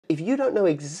if you don't know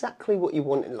exactly what you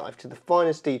want in life to the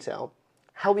finest detail,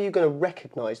 how are you going to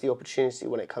recognize the opportunity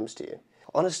when it comes to you?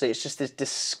 Honestly, it's just this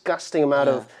disgusting amount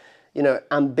of,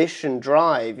 ambition,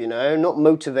 drive, not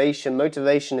motivation.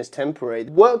 Motivation is temporary.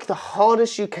 Work the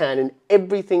hardest you can in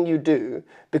everything you do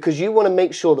because you want to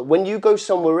make sure that when you go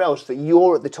somewhere else that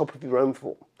you're at the top of your own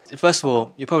form. First of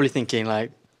all, you're probably thinking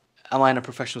like, am I in a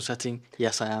professional setting?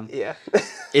 Yes, I am. Yeah.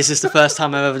 Is this the first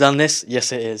time I've ever done this?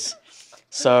 Yes, it is.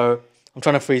 So I'm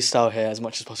trying to freestyle here as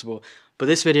much as possible. But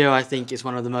this video, I think, is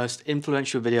one of the most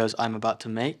influential videos I'm about to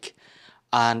make.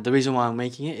 And the reason why I'm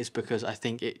making it is because I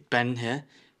think Ben here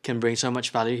can bring so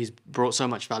much value. He's brought so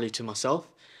much value to myself.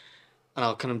 And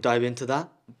I'll kind of dive into that.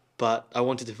 But I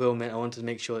wanted to film it. I wanted to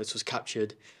make sure this was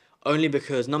captured. Only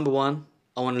because, number one,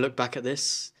 I want to look back at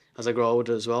this as I grow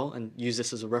older as well and use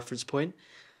this as a reference point.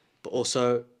 But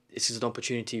also, this is an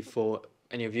opportunity for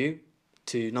any of you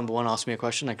to, number one, ask me a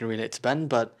question. I can relate it to Ben,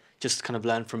 but just kind of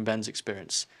learn from Ben's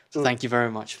experience. So thank you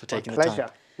very much for taking the time.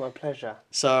 My pleasure.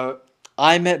 So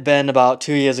I met Ben about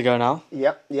 2 years ago now.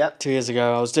 Yep. 2 years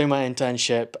ago, I was doing my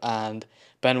internship and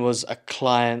Ben was a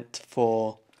client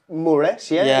for... More or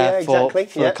less, exactly.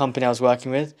 For the company I was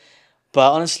working with.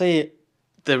 But honestly,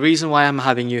 the reason why I'm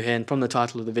having you here, and from the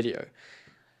title of the video,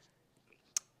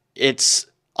 it's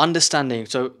understanding.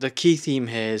 So the key theme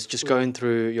here is just going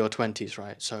through your 20s,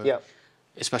 right? So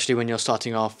especially when you're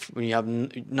starting off, when you have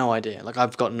no idea. Like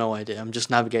I've got no idea. I'm just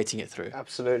navigating it through.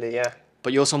 Absolutely, yeah.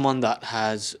 But you're someone that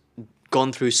has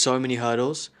gone through so many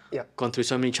hurdles, yeah, gone through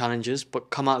so many challenges, but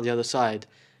come out the other side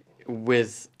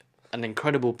with an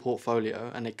incredible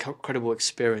portfolio and an incredible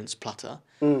experience platter.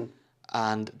 Mm.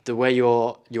 And the way you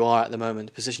are at the moment,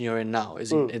 the position you're in now,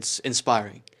 is it's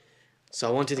inspiring. So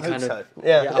I wanted to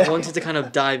I wanted to kind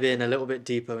of dive in a little bit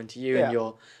deeper into you and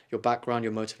your background,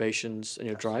 your motivations, and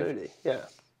your drive. Absolutely, yeah.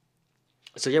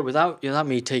 So yeah, without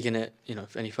me taking it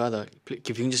any further, if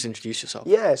you can just introduce yourself.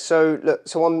 Yeah. So look,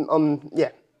 so I'm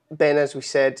Ben, as we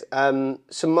said.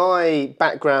 So my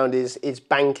background is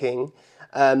banking.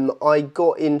 I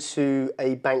got into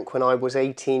a bank when I was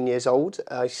 18 years old.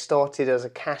 I started as a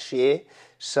cashier,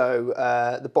 so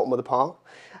the bottom of the pile.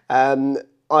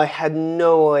 I had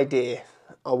no idea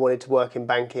I wanted to work in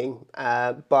banking,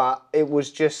 but it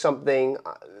was just something,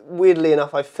 weirdly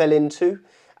enough, I fell into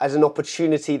as an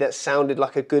opportunity that sounded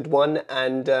like a good one.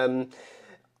 And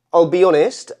I'll be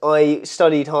honest, I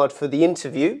studied hard for the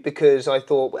interview because I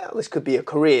thought, well, this could be a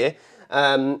career.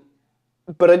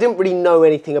 But I didn't really know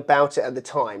anything about it at the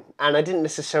time. And I didn't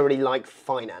necessarily like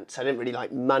finance. I didn't really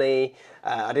like money.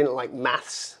 I didn't like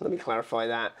maths. Let me clarify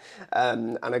that.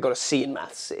 And I got a C in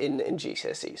maths in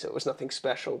GCSE, so it was nothing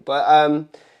special. But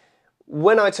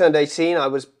when I turned 18, I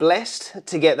was blessed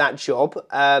to get that job.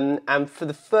 And for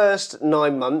the first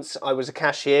 9 months, I was a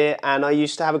cashier and I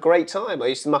used to have a great time. I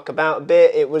used to muck about a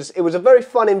bit. It was a very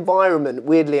fun environment,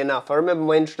 weirdly enough. I remember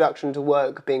my introduction to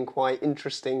work being quite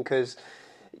interesting because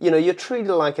you're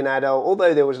treated like an adult,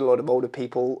 although there was a lot of older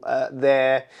people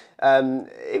there.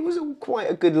 It was quite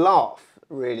a good laugh,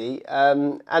 really.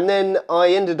 And then I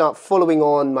ended up following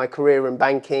on my career in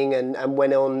banking and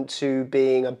went on to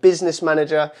being a business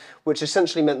manager, which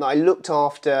essentially meant that I looked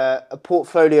after a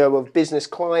portfolio of business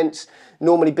clients,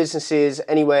 normally businesses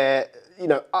anywhere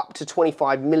up to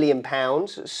 £25 million.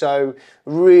 So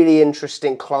really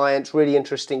interesting clients, really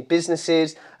interesting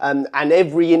businesses, and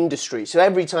every industry. So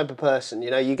every type of person,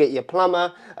 you get your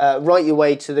plumber, right your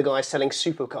way to the guy selling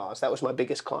supercars. That was my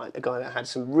biggest client, a guy that had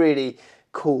some really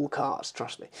cool cars,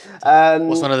 trust me.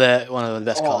 What's one of the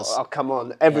best cars? Oh, come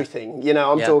on, everything.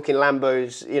 I'm talking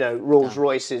Lambos, Rolls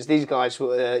Royces. These guys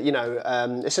were,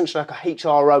 essentially like a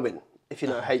H.R. Owen, if you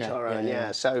know H.R. Owen,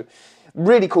 yeah. So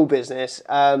really cool business.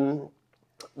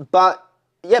 But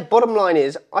yeah, bottom line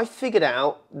is I figured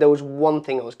out there was one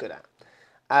thing I was good at.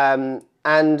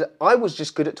 And I was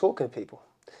just good at talking to people.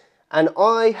 And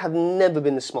I have never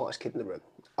been the smartest kid in the room.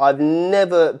 I've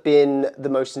never been the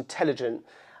most intelligent.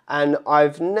 And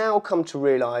I've now come to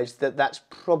realise that that's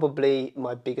probably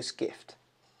my biggest gift.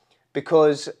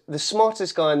 Because the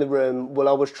smartest guy in the room will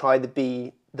always try to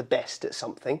be the best at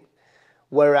something.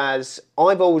 Whereas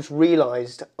I've always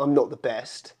realised I'm not the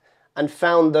best and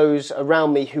found those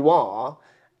around me who are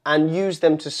and use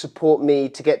them to support me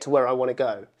to get to where I want to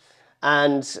go.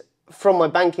 And from my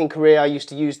banking career, I used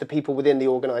to use the people within the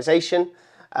organisation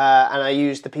and I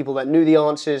used the people that knew the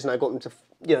answers and I got them to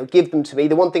give them to me.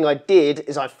 The one thing I did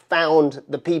is I found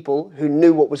the people who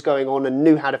knew what was going on and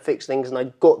knew how to fix things and I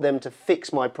got them to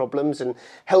fix my problems and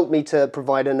help me to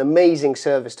provide an amazing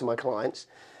service to my clients.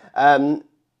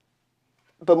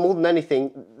 but more than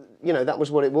anything, that was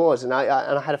what it was, and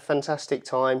I had a fantastic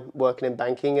time working in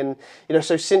banking, and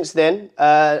so since then,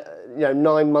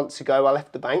 9 months ago, I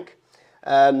left the bank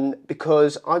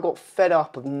because I got fed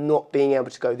up of not being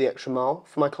able to go the extra mile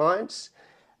for my clients,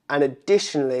 and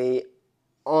additionally,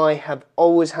 I have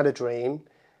always had a dream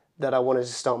that I wanted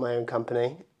to start my own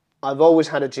company. I've always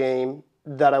had a dream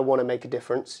that I want to make a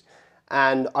difference,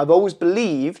 and I've always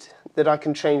believed that I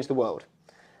can change the world.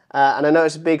 And I know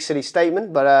it's a big, silly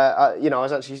statement, but I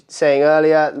was actually saying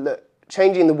earlier, look,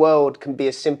 changing the world can be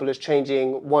as simple as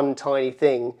changing one tiny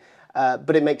thing,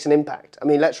 but it makes an impact. I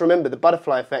mean, let's remember the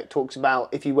butterfly effect talks about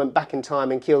if you went back in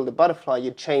time and killed a butterfly,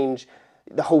 you'd change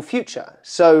the whole future.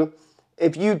 So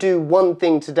if you do one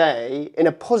thing today in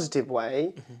a positive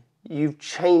way, you've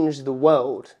changed the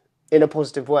world in a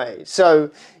positive way. So,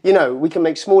 we can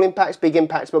make small impacts, big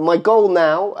impacts, but my goal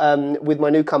now with my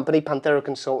new company, Panthera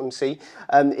Consultancy,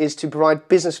 is to provide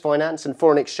business finance and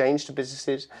foreign exchange to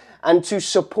businesses and to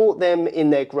support them in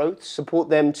their growth, support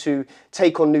them to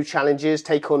take on new challenges,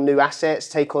 take on new assets,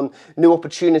 take on new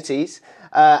opportunities,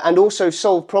 and also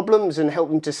solve problems and help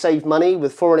them to save money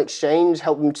with foreign exchange,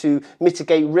 help them to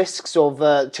mitigate risks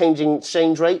of changing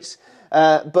exchange rates.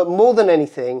 But more than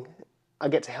anything, I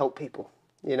get to help people.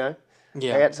 I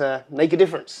get to make a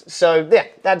difference. So yeah,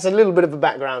 that's a little bit of a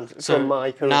background from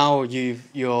my career. Now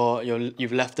you've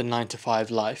left the 9 to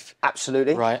 5 life.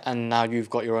 Absolutely. Right, and now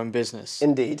you've got your own business.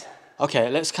 Indeed.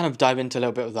 Okay, let's kind of dive into a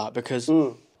little bit of that because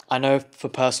I know for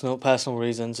personal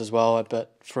reasons as well,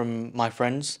 but from my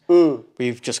friends,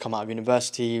 we've just come out of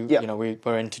university. Yep.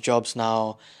 We're into jobs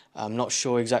now. I'm not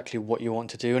sure exactly what you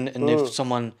want to do, and if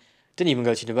someone didn't even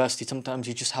go to university, sometimes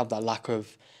you just have that lack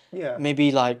of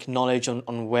maybe like knowledge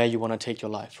on where you want to take your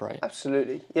life, right?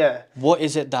 Absolutely, yeah. What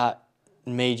is it that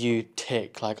made you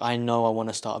tick? Like, I know I want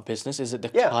to start a business. Is it the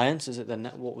clients? Is it the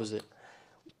net? What was it?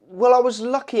 Well, I was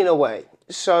lucky in a way.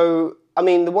 So, I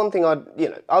mean, the one thing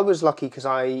I was lucky because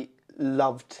I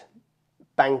loved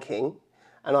banking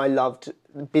and I loved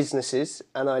businesses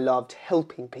and I loved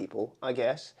helping people, I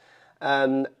guess.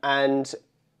 And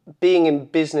being in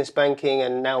business banking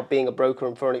and now being a broker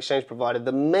and foreign exchange provider,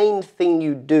 the main thing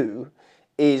you do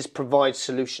is provide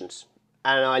solutions.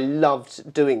 And I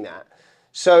loved doing that.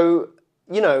 So,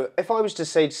 if I was to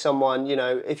say to someone,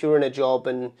 if you're in a job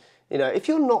and, if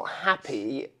you're not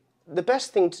happy, the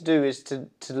best thing to do is to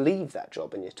leave that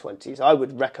job in your 20s. I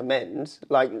would recommend.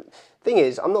 Thing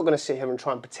is, I'm not going to sit here and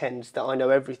try and pretend that I know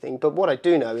everything. But what I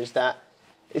do know is that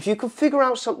if you can figure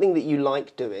out something that you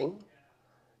like doing,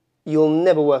 you'll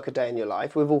never work a day in your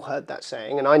life. We've all heard that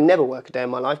saying, and I never work a day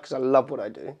in my life because I love what I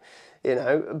do,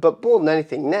 But more than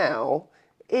anything now,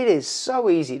 it is so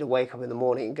easy to wake up in the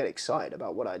morning and get excited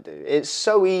about what I do. It's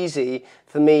so easy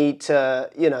for me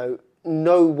to,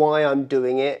 know why I'm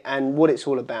doing it and what it's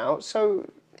all about. So,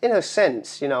 in a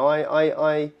sense,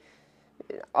 I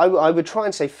would try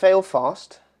and say fail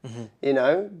fast.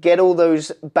 Get all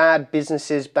those bad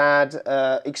businesses, bad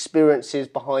experiences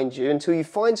behind you until you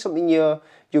find something you're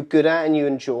good at and you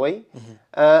enjoy.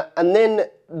 And then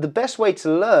the best way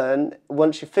to learn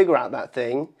once you figure out that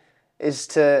thing is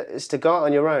to go out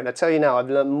on your own. I tell you now,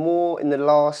 I've learned more in the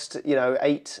last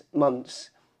 8 months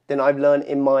than I've learned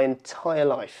in my entire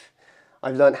life.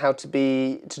 I've learned how to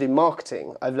do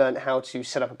marketing. I've learned how to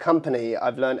set up a company.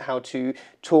 I've learned how to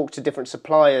talk to different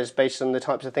suppliers based on the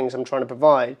types of things I'm trying to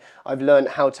provide. I've learned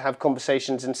how to have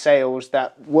conversations in sales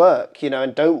that work,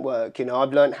 and don't work.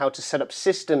 I've learned how to set up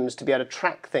systems to be able to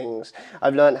track things.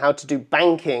 I've learned how to do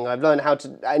banking. I've learned how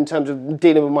to, in terms of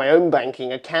dealing with my own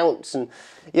banking accounts. And,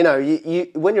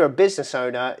 when you're a business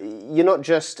owner, you're not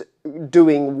just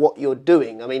doing what you're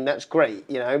doing. I mean, that's great,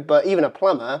 but even a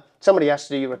plumber, somebody has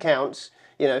to do your accounts,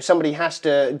 somebody has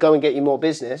to go and get you more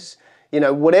business,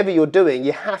 whatever you're doing,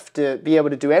 you have to be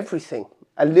able to do everything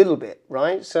a little bit,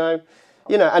 right? So,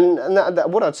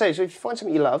 and what I'd say is if you find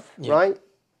something you love, right,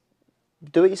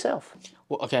 do it yourself.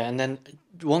 Well, okay, and then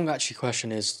one actually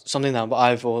question is something that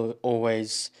I've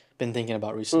always been thinking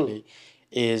about recently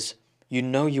is,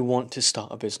 you want to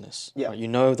start a business. Yeah. Right? You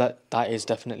know that is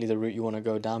definitely the route you want to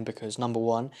go down because number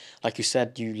one, like you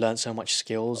said, you learn so much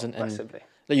skills and massively.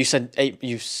 Like you said,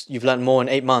 you've learned more in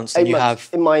 8 months than you have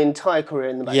in my entire career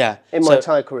in the bank. Yeah. In my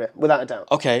entire career, without a doubt.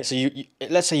 Okay, so you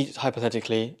let's say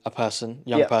hypothetically a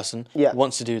young person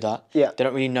wants to do that. Yeah. They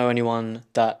don't really know anyone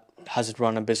that has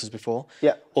run a business before.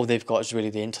 Yeah. All they've got is really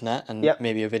the internet and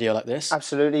maybe a video like this.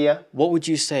 Absolutely, yeah. What would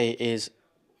you say is,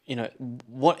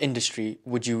 what industry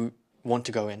would you want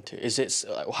to go into? Is it,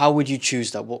 how would you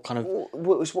choose that? What kind of...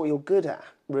 It's what you're good at,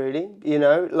 really.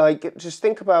 Just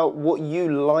think about what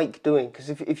you like doing. Because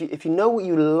if you know what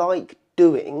you like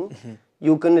doing,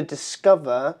 you're going to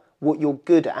discover what you're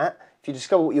good at. If you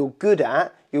discover what you're good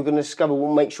at, you're going to discover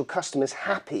what makes your customers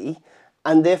happy,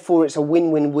 and therefore it's a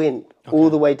win-win-win all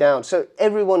the way down. So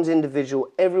everyone's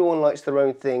individual, everyone likes their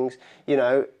own things. You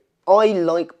know, I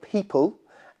like people,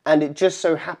 and it just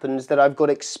so happens that I've got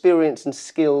experience and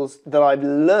skills that I've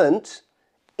learnt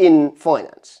in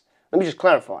finance. Let me just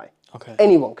clarify. Okay.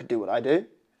 Anyone could do what I do.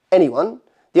 Anyone.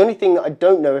 The only thing that I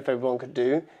don't know if everyone could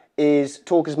do is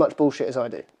talk as much bullshit as I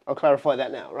do. I'll clarify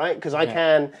that now, right? Because I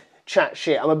can chat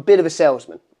shit. I'm a bit of a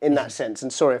salesman in that sense.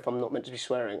 And sorry if I'm not meant to be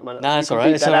swearing. No, that's all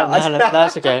right. It's all right. No,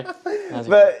 that's okay.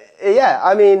 But yeah,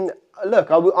 I mean,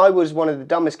 look, I was one of the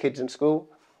dumbest kids in school.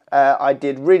 I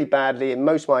did really badly in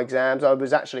most of my exams. I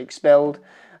was actually expelled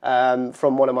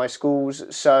from one of my schools.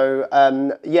 So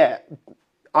yeah,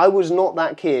 I was not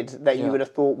that kid that you would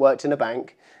have thought worked in a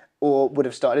bank or would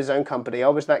have started his own company. I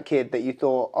was that kid that you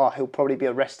thought, oh, he'll probably be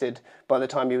arrested by the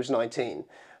time he was 19.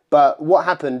 But what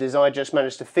happened is I just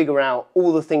managed to figure out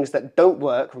all the things that don't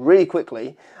work really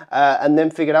quickly and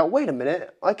then figured out, wait a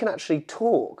minute, I can actually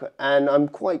talk. And I'm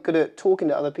quite good at talking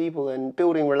to other people and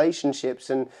building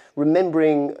relationships and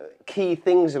remembering key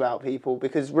things about people,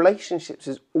 because relationships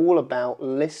is all about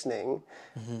listening,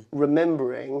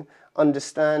 remembering,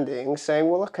 understanding, saying,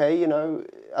 well, okay, you know,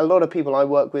 a lot of people I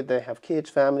work with, they have kids,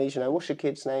 families, you know, what's your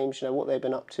kids' names, you know, what they've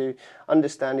been up to,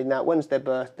 understanding that, when's their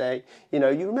birthday, you know,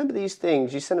 you remember these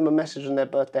things, you send them a message on their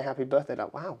birthday, happy birthday,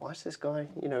 like, wow, why is this guy,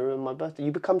 you know, remember my birthday?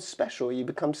 You become special, you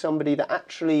become somebody that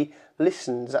actually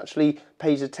listens, actually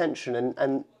pays attention,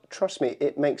 and trust me,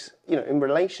 it makes, you know, in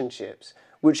relationships,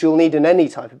 which you'll need in any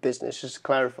type of business, just to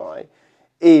clarify,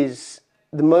 is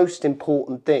the most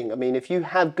important thing. I mean, if you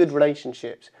have good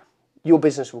relationships, your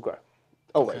business will grow,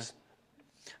 always.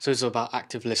 Okay. So it's about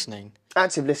active listening.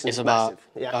 Active listening is massive.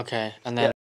 Yeah. Okay, and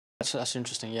then that's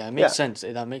interesting. Yeah, it makes sense.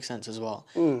 That makes sense as well.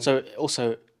 So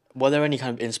also, were there any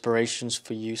kind of inspirations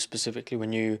for you specifically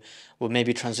when you were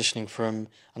maybe transitioning from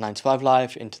a 9-to-5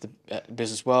 life into the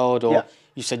business world, or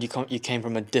you said you came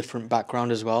from a different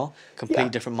background as well, completely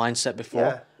different mindset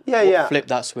before? Yeah. Flip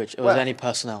that switch. Was there any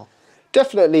personnel?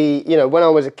 Definitely, you know, when I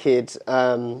was a kid,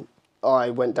 I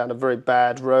went down a very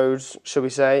bad road, shall we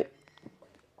say,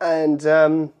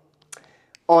 and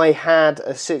I had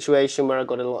a situation where I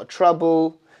got in a lot of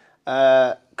trouble,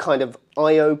 kind of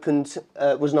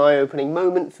was an eye-opening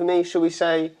moment for me, shall we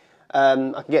say. I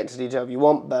can get into detail if you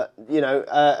want, but, you know,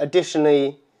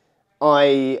 additionally,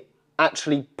 I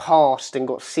actually passed and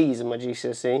got C's in my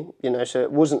GCSE, you know, so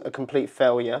it wasn't a complete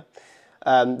failure.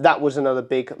 That was another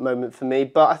big moment for me,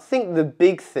 but I think the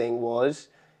big thing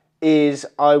is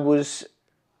I was,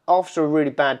 after a really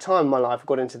bad time in my life,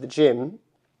 got into the gym,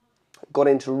 got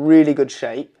into really good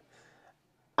shape,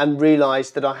 and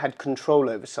realised that I had control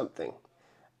over something,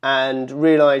 and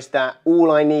realised that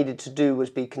all I needed to do was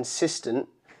be consistent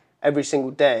every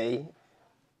single day,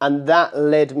 and that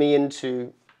led me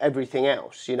into everything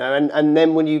else, you know, and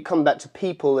then when you come back to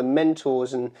people and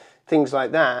mentors and things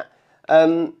like that,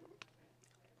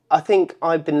 I think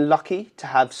I've been lucky to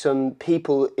have some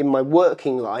people in my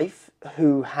working life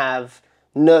who have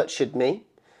nurtured me.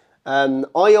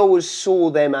 I always saw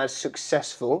them as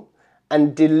successful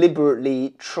and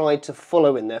deliberately tried to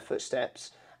follow in their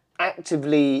footsteps,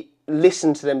 actively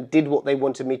listened to them, did what they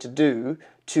wanted me to do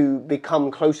to become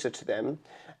closer to them.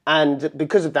 And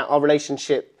because of that, our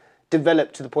relationship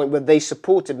developed to the point where they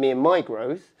supported me in my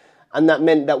growth. And that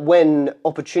meant that when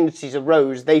opportunities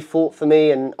arose, they fought for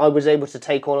me and I was able to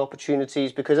take on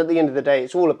opportunities, because at the end of the day,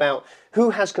 it's all about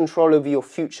who has control over your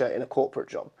future in a corporate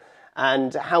job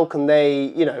and how can they,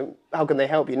 you know, how can they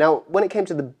help you? Now, when it came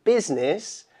to the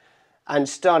business and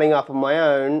starting up on my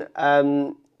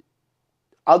own,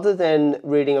 other than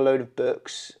reading a load of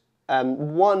books,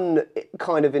 one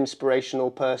kind of inspirational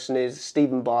person is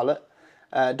Stephen Bartlett,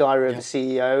 Diary of a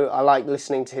CEO. I like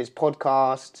listening to his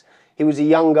podcasts. He was a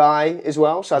young guy as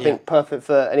well, so I think perfect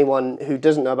for anyone who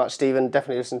doesn't know about Stephen,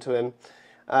 definitely listen to him.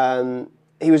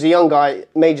 He was a young guy,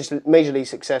 majorly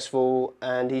successful,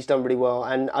 and he's done really well.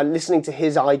 And listening to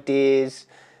his ideas,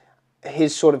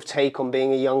 his sort of take on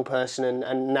being a young person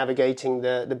and navigating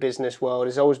the business world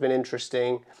has always been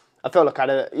interesting. I felt like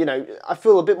I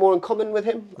feel a bit more in common with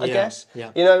him, I guess.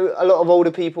 Yeah. You know, a lot of older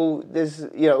people,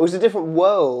 it was a different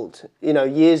world, you know,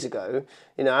 years ago.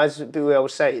 You know, as we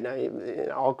always say, you know,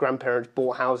 our grandparents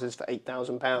bought houses for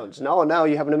 £8,000. And now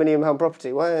you have an £1 million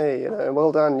property. Way, you know,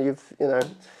 well done. You know.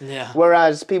 Yeah.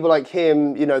 Whereas people like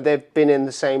him, you know, they've been in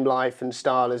the same life and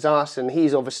style as us, and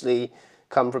he's obviously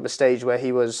come from a stage where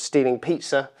he was stealing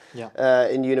pizza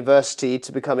in university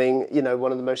to becoming, you know,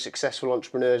 one of the most successful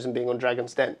entrepreneurs and being on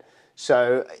Dragon's Den.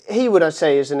 So he would, I'd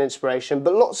say, is an inspiration.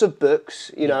 But lots of books,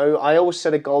 you know, I always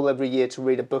set a goal every year to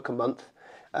read a book a month.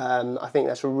 I think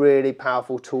that's a really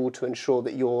powerful tool to ensure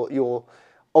that you're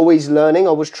always learning,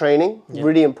 always training.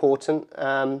 Really important.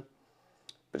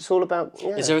 But it's all about,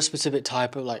 yeah. Is there a specific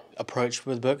type of like approach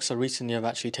with books? So recently I've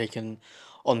actually taken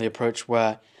on the approach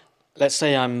where, let's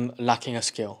say I'm lacking a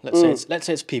skill. Let's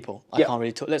say it's people. I can't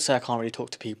really talk. Let's say I can't really talk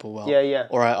to people well. Yeah.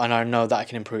 Or and I know that I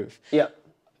can improve. Yeah.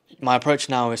 My approach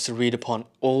now is to read upon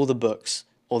all the books,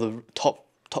 or the top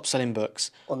selling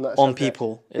books on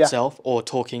people itself, or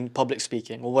talking, public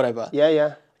speaking, or whatever.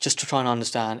 Yeah. Just to try and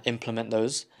understand, implement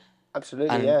those.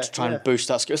 Absolutely, and to try and boost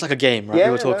that skill. It's like a game, right?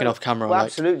 We were talking off camera. Well, like,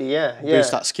 absolutely,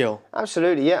 boost that skill.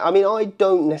 Absolutely, yeah. I mean, I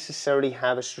don't necessarily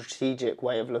have a strategic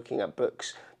way of looking at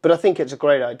books, but I think it's a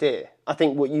great idea. I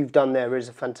think what you've done there is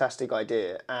a fantastic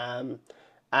idea,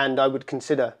 and I would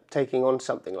consider taking on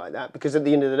something like that, because at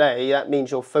the end of the day, that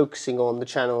means you're focusing on the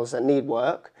channels that need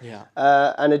work. Yeah.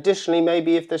 And additionally,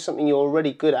 maybe if there's something you're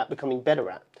already good at, becoming better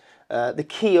at. The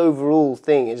key overall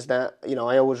thing is that, you know,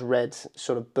 I always read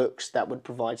sort of books that would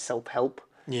provide self-help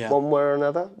one way or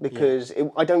another, because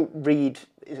I don't read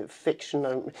fiction.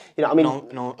 You know, I mean,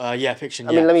 fiction.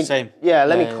 I mean, same. Yeah,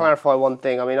 let me clarify one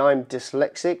thing. I mean, I'm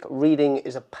dyslexic. Reading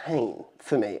is a pain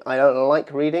for me. I don't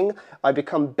like reading. I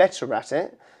become better at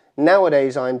it.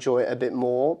 Nowadays, I enjoy it a bit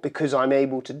more because I'm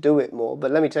able to do it more.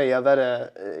 But let me tell you, I've had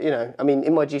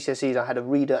in my GCSEs, I had a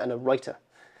reader and a writer.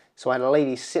 So I had a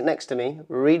lady sit next to me,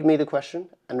 read me the question,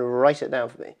 and write it down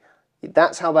for me.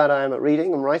 That's how bad I am at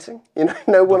reading and writing. You know,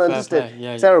 no one understood.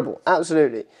 Yeah, terrible,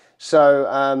 absolutely.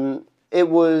 So it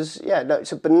was,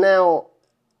 but now,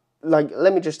 like,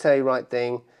 let me just tell you right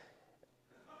thing.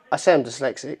 I say I'm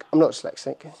dyslexic. I'm not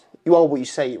dyslexic. You are what you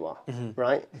say you are,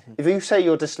 right? If you say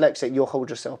you're dyslexic, you'll hold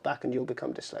yourself back and you'll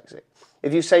become dyslexic.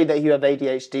 If you say that you have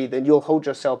ADHD, then you'll hold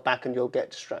yourself back and you'll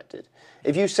get distracted.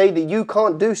 If you say that you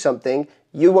can't do something,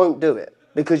 you won't do it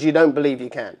because you don't believe you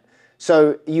can.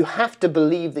 So you have to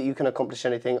believe that you can accomplish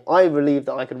anything. I believe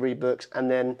that I could read books, and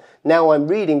then now I'm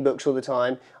reading books all the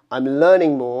time. I'm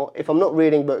learning more. If I'm not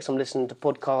reading books, I'm listening to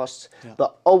podcasts.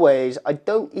 But always, I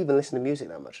don't even listen to music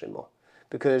that much anymore,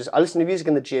 because I listen to music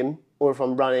in the gym, or if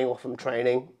I'm running or if I'm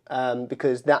training,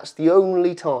 because that's the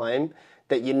only time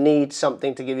that you need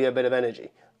something to give you a bit of energy.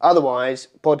 Otherwise,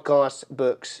 podcasts,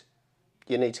 books,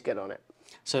 you need to get on it.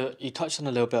 So you touched on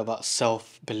a little bit about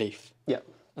self-belief. Yeah.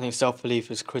 I think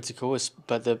self-belief is critical,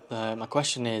 but my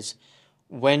question is,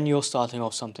 when you're starting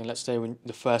off something, let's say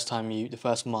the first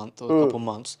month or a couple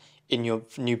months in your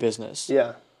new business,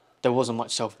 there wasn't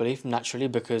much self-belief naturally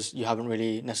because you haven't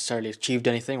really necessarily achieved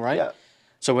anything, right? Yeah.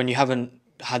 So when you haven't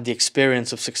had the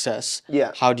experience of success,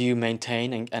 how do you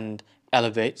maintain and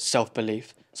elevate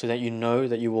self-belief so that you know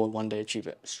that you will one day achieve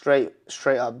it? Straight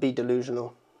up, be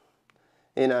delusional.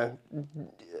 You know,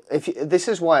 this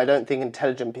is why I don't think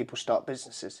intelligent people start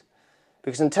businesses,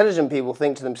 because intelligent people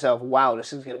think to themselves, wow,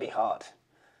 this is going to be hard.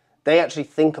 They actually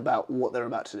think about what they're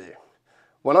about to do.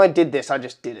 When I did this, I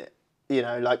just did it. You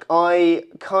know, like, I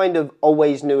kind of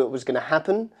always knew it was going to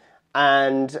happen,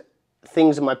 and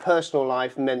things in my personal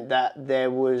life meant that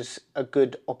there was a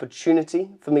good opportunity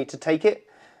for me to take it,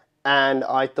 and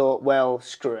I thought, well,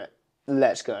 screw it,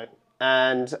 let's go.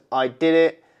 And I did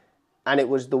it. And it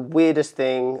was the weirdest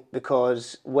thing,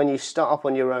 because when you start up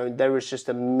on your own, there is just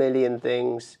a million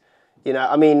things. You know,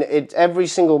 I mean,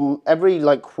 every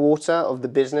like quarter of the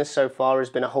business so far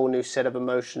has been a whole new set of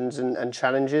emotions and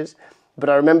challenges. But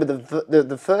I remember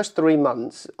the first 3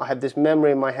 months, I have this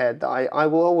memory in my head that I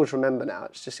will always remember now.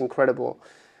 It's just incredible,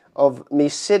 of me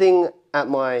sitting at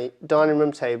my dining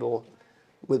room table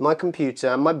with my computer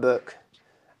and my book.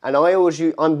 And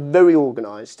I'm very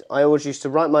organised. I always used to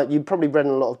write you've probably read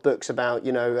in a lot of books about,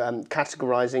 you know,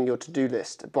 categorising your to-do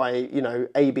list by, you know,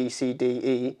 A, B, C, D,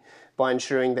 E, by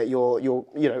ensuring that your you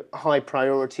know, high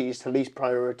priorities to least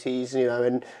priorities, you know,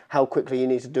 and how quickly you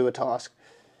need to do a task.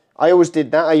 I always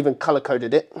did that. I even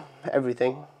colour-coded it,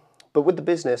 everything. But with the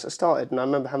business, I started, and I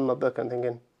remember having my book and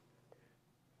thinking,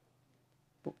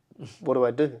 what do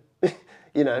I do?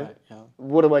 You know,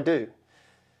 what do I do?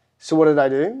 So what did I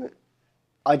do?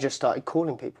 I just started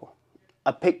calling people.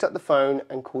 I picked up the phone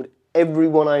and called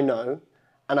everyone I know,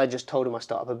 and I just told them I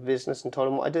start up a business and told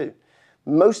them what I do.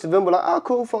 Most of them were like, oh,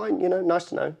 cool, fine, you know, nice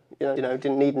to know. You know,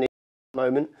 didn't need any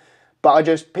moment. But I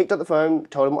just picked up the phone,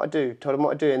 told them what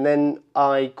I do, and then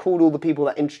I called all the people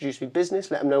that introduced me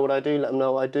business, let them know what I do, let them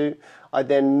know what I do. I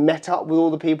then met up with all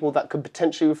the people that could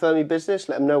potentially refer me business,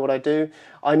 let them know what I do.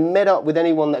 I met up with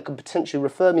anyone that could potentially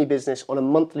refer me business on a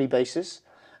monthly basis.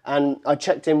 And I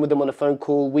checked in with them on a phone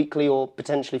call weekly or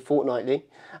potentially fortnightly.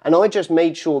 And I just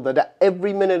made sure that at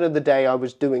every minute of the day I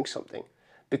was doing something,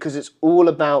 because it's all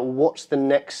about what's the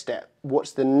next step,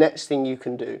 what's the next thing you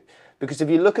can do. Because if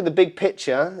you look at the big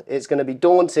picture, it's going to be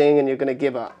daunting and you're going to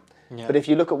give up. Yeah. But if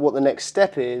you look at what the next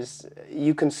step is,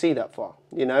 you can see that far.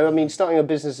 You know, I mean, starting a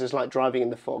business is like driving in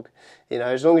the fog. You know,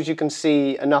 as long as you can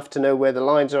see enough to know where the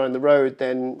lines are on the road,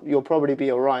 then you'll probably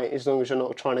be all right, as long as you're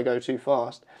not trying to go too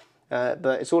fast.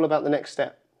 But it's all about the next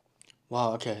step.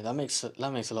 Wow. Okay, that makes a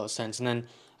lot of sense. And then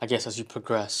I guess as you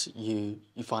progress, you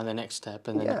find the next step,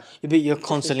 and then Yeah. you're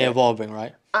constantly evolving,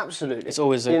 right? Absolutely. It's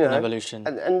always You an know, evolution.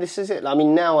 and this is it. I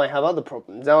mean, now I have other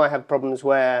problems. Now I have problems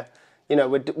where, you know,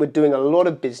 we're doing a lot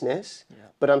of business,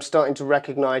 but I'm starting to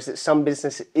recognize that some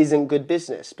business isn't good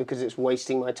business because it's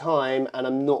wasting my time and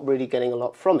I'm not really getting a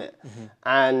lot from it.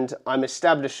 And I'm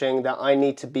establishing that I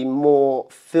need to be more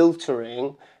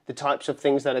filtering the types of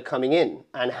things that are coming in.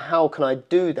 And how can I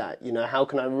do that? You know, how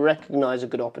can I recognize a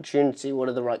good opportunity? What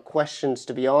are the right questions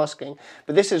to be asking?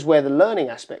 But this is where the learning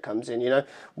aspect comes in. You know,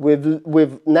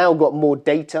 we've now got more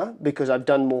data because I've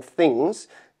done more things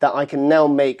that I can now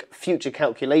make future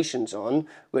calculations on,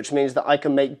 which means that I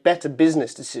can make better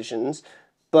business decisions.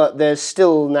 But there's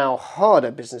still now harder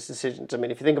business decisions. I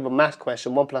mean, if you think of a math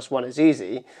question, 1 + 1 is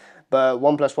easy, but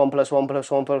 1 + 1 + 1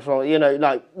 + 1 + 1, you know,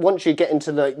 like once you get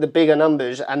into the bigger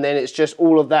numbers and then it's just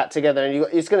all of that together, and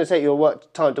it's going to take you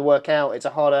time to work out. It's a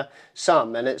harder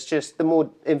sum, and it's just the more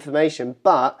information.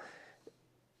 But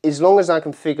as long as I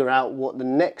can figure out what the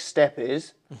next step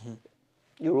is,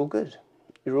 you're all good.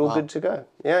 You're all good to go.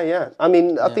 Yeah, yeah. I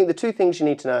mean, I think the two things you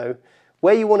need to know: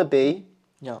 where you want to be,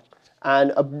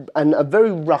 and a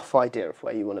very rough idea of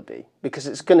where you want to be, because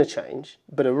it's going to change,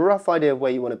 but a rough idea of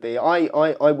where you want to be.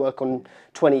 I work on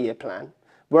 20-year plan,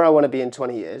 where I want to be in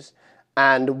 20 years,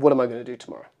 and what am I going to do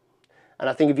tomorrow. And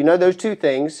I think if you know those two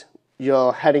things,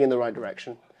 you're heading in the right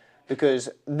direction, because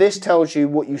this tells you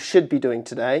what you should be doing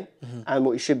today and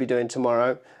what you should be doing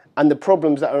tomorrow. And the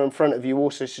problems that are in front of you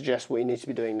also suggest what you need to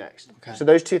be doing next. Okay. So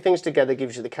those two things together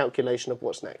gives you the calculation of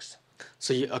what's next.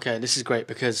 So, this is great,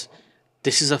 because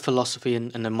this is a philosophy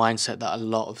and a mindset that a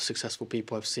lot of successful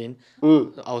people have seen.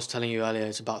 I was telling you earlier,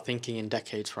 it's about thinking in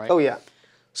decades, right? Oh, yeah.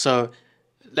 So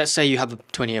let's say you have a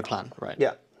 20-year plan, right?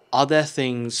 Yeah. Are there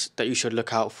things that you should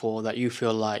look out for that you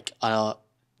feel like are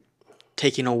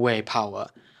taking away power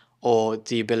or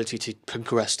the ability to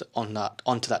progress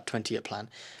onto that 20-year plan?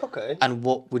 Okay. And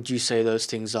what would you say those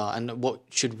things are? And what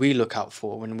should we look out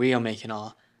for when we are making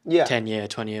our 10-year,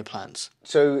 20-year plans?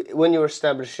 So when you're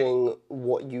establishing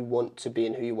what you want to be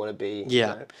and who you want to be.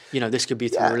 You know, this could be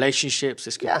through relationships,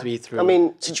 this could be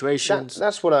through situations.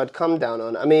 That's what I'd come down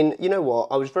on. I mean, you know what?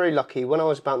 I was very lucky. When I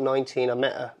was about 19, I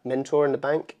met a mentor in the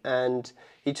bank, and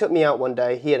he took me out one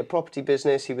day. He had a property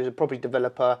business. He was a property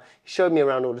developer. He showed me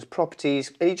around all his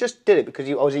properties, and he just did it because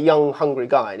I was a young, hungry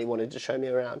guy, and he wanted to show me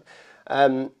around.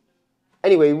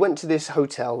 Anyway, we went to this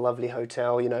hotel, lovely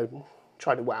hotel, you know,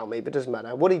 tried to wow me, but it doesn't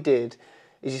matter. What he did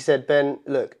is he said, Ben,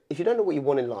 look, if you don't know what you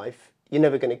want in life, you're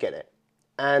never going to get it.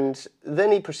 And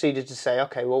then he proceeded to say,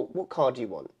 okay, well, what car do you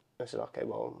want? I said, okay,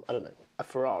 well, I don't know, a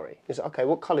Ferrari. He said, okay,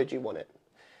 what colour do you want it?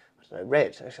 I don't know,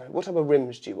 red. I said, what type of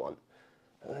rims do you want?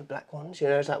 I don't know, black ones. You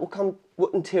know, it's like,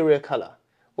 what interior colour?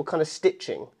 What kind of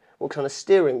stitching? What kind of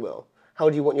steering wheel? How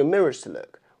do you want your mirrors to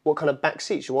look? What kind of back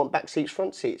seats? You want back seats,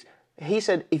 front seats? He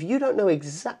said, if you don't know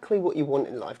exactly what you want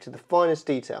in life to the finest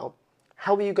detail,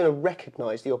 how are you going to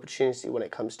recognise the opportunity when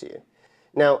it comes to you?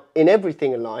 Now, in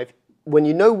everything in life, when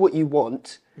you know what you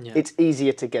want, it's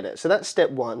easier to get it. So that's step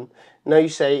one. Now you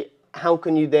say, how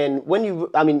can you then, when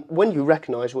you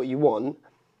recognise what you want,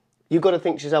 you've got to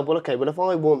think to yourself, well, okay, well, if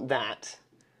I want that,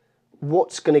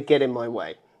 what's going to get in my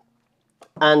way?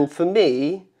 And for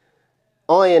me,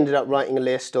 I ended up writing a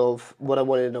list of what I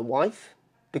wanted in a wife,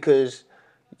 because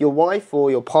your wife or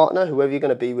your partner, whoever you're going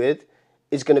to be with,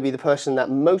 is going to be the person that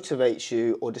motivates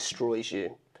you or destroys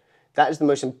you. That is the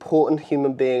most important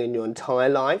human being in your entire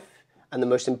life and the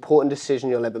most important decision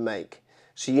you'll ever make.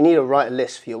 So you need to write a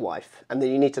list for your wife, and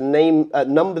then you need to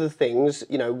number the things,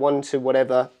 you know, 1 to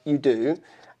whatever you do.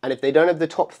 And if they don't have the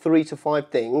top 3 to 5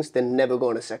 things, then never go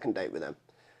on a second date with them.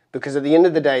 Because at the end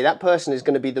of the day, that person is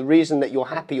going to be the reason that you're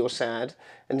happy or sad,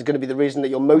 and it's going to be the reason that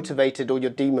you're motivated or you're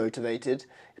demotivated.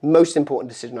 Most important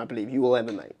decision, I believe, you will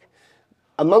ever make.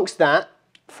 Amongst that,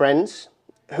 friends.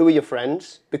 Who are your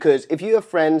friends? Because if you have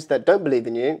friends that don't believe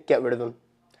in you, get rid of them.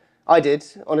 I did,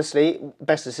 honestly,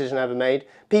 best decision I ever made.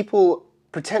 People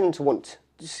pretend to want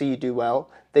to see you do well.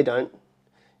 They don't,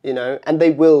 you know, and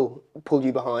they will pull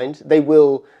you behind. They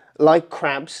will, like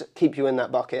crabs, keep you in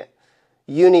that bucket.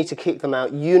 you need to kick them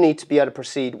out. You need to be able to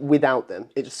proceed without them.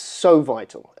 It's so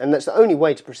vital. And that's the only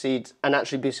way to proceed and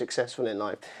actually be successful in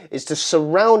life, is to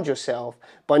surround yourself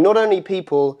by not only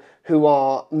people who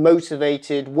are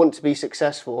motivated, want to be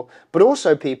successful, but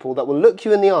also people that will look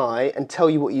you in the eye and tell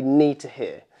you what you need to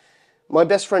hear. My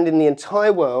best friend in the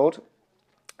entire world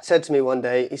said to me one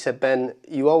day, he said, Ben,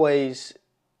 you always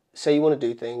say you want to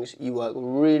do things, you work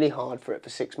really hard for it for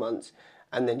 6 months,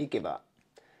 and then you give up.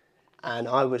 And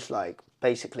I was like,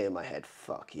 basically in my head,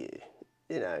 fuck you.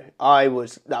 You know, I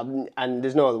was, and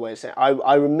there's no other way to say it.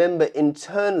 I remember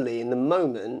internally in the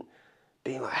moment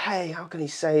being like, hey, how can he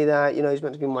say that? You know, he's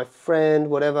meant to be my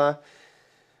friend, whatever.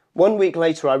 1 week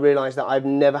later, I realised that I've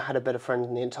never had a better friend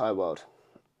in the entire world.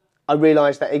 I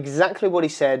realised that exactly what he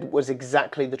said was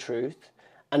exactly the truth.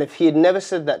 And if he had never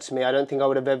said that to me, I don't think I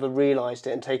would have ever realised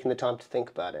it and taken the time to think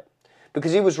about it.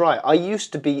 Because he was right. I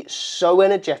used to be so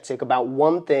energetic about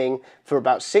one thing for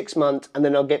about 6 months, and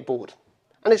then I'll get bored.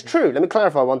 And it's true. Let me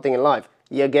clarify one thing in life.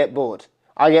 You get bored.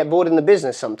 I get bored in the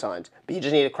business sometimes, but you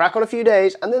just need to crack on a few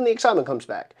days, and then the excitement comes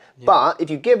back. Yeah. But if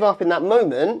you give up in that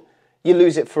moment, you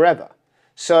lose it forever.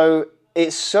 So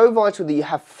it's so vital that you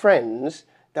have friends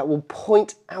that will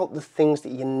point out the things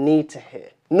that you need to hear,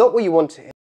 not what you want to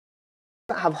hear.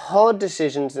 That have hard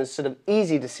decisions instead of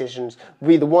easy decisions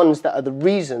be the ones that are the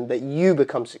reason that you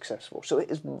become successful. So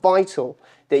it is vital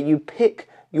that you pick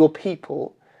your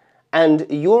people and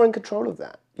you're in control of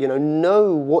that. You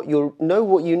know what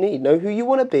you need, know who you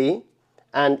want to be.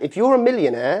 And if you're a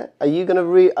millionaire, are you going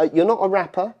to you're not a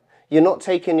rapper, you're not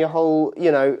taking your whole,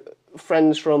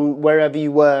 friends from wherever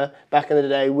you were back in the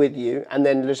day with you and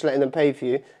then just letting them pay for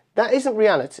you. That isn't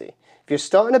reality. If you're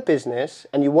starting a business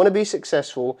and you want to be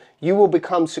successful, you will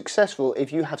become successful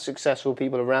if you have successful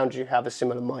people around you who have a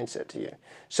similar mindset to you.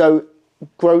 So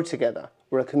grow together.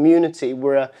 We're a community.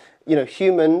 We're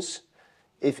humans.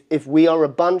 If we are a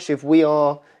bunch, if we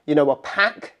are, a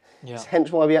pack,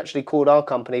 hence why we actually called our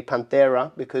company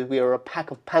Panthera, because we are a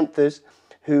pack of panthers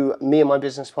who, me and my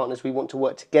business partners, we want to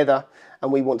work together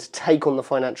and we want to take on the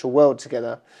financial world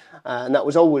together. And that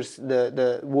was always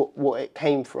what it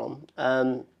came from.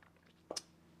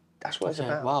 That's what it's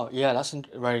about. Wow, yeah, that's a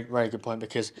very, very good point,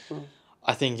 because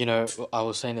I think, I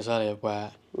was saying this earlier,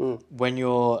 where when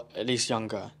you're at least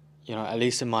younger, at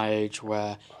least in my age,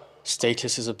 where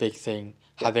status is a big thing,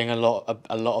 having a lot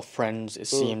of friends is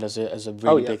seemed as a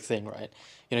really big thing, right?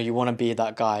 You want to be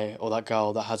that guy or that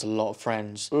girl that has a lot of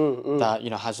friends, that,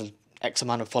 has an X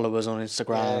amount of followers on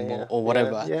Instagram or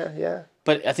whatever. Yeah.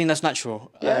 But I think that's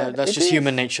natural. That's just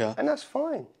human nature. And that's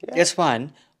fine. Yeah. It's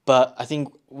fine. But I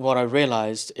think what I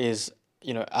realized is,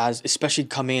 as especially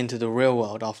coming into the real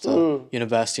world after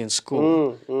university and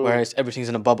school, where everything's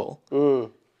in a bubble,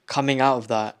 coming out of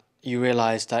that, you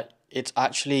realize that it's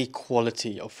actually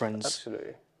quality of friends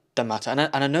that matter. And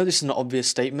I know this is an obvious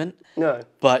statement,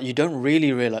 but you don't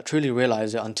really truly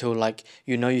realize it until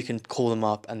you can call them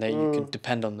up and that you can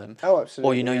depend on them. Oh,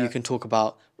 absolutely. Or you can talk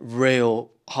about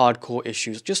real hardcore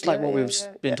issues, just like what we've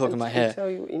been talking about here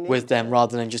with them,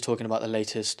 rather than just talking about the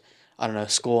latest, I don't know,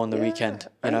 score on the weekend.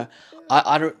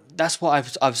 I don't. That's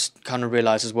what I've kind of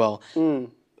realized as well.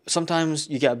 Sometimes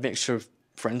you get a mixture of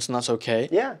friends, and that's okay.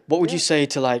 Yeah. What would you say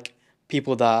to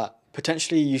people that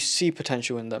potentially you see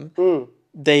potential in them?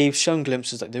 They've shown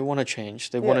glimpses that they want to change,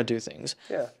 they want to do things.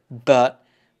 Yeah. But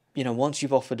once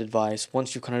you've offered advice,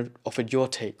 once you've kind of offered your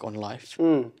take on life,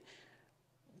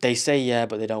 they say yeah,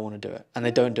 but they don't want to do it, and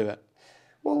they don't do it.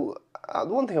 Well, the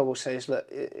one thing I will say is that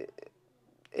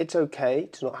it's okay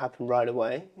to not happen right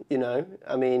away.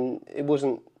 I mean, it was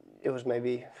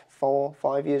maybe 4 or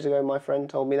 5 years ago. My friend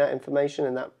told me that information,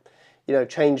 and that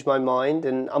changed my mind.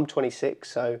 And I'm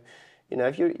 26, so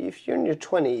if you're in your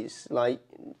 20s,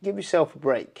 give yourself a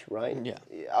break, right? Yeah,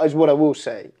 is what I will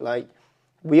say.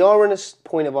 We are in a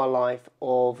point of our life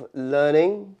of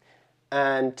learning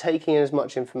and taking in as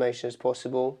much information as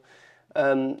possible.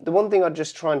 The one thing I'd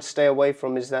just try and stay away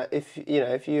from is that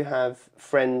if you have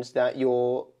friends that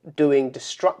you're doing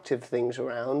destructive things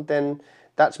around, then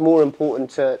that's more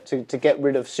important to get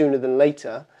rid of sooner than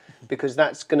later, because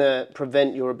that's going to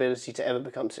prevent your ability to ever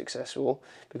become successful.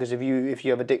 Because if you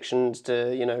have addictions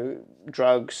to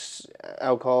drugs,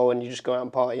 alcohol, and you just go out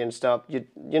and party and stuff, you're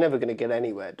never going to get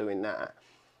anywhere doing that.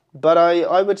 But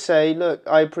I would say, look,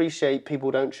 I appreciate people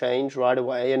don't change right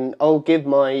away, and I'll give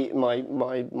my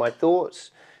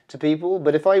thoughts to people.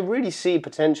 But if I really see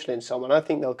potential in someone, I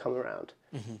think they'll come around.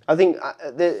 I think,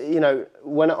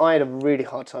 when I had a really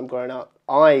hard time growing up,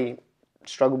 I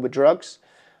struggled with drugs,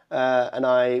 and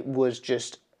I was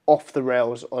just off the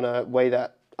rails on a way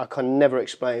that I can never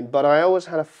explain. But I always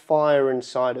had a fire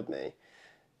inside of me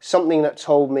something that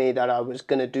told me that I was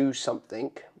going to do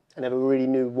something. I never really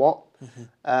knew what,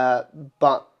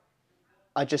 but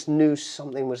I just knew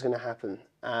something was going to happen.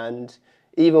 And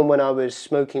even when I was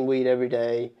smoking weed every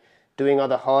day, doing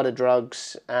other harder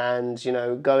drugs, and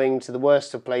going to the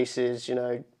worst of places,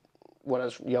 when I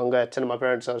was younger, telling my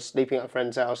parents I was sleeping at a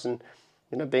friend's house, and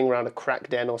being around a crack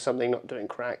den or something, not doing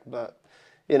crack, but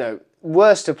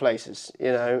worst of places,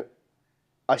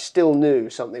 I still knew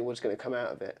something was going to come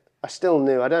out of it. I still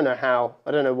knew. I don't know how.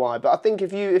 I don't know why. But I think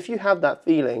if you have that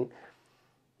feeling,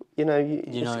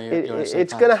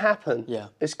 it's going to happen. Yeah.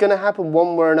 It's going to happen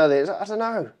one way or another. I don't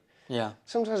know. Yeah.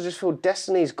 Sometimes I just feel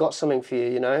destiny's got something for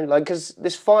you, like, because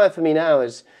this fire for me now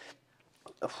is,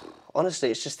 honestly,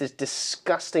 it's just this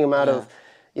disgusting amount of,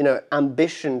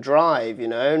 ambition, drive,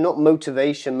 not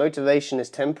motivation. Motivation is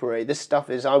temporary. This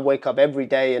stuff is, I wake up every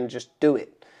day and just do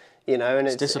it. And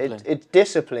it's discipline. It's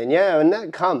discipline, yeah, and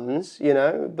that comes,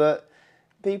 but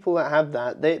people that have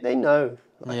that, they know,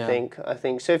 I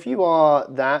think. So if you are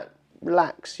that,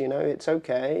 relax, it's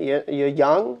okay. You're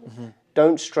young,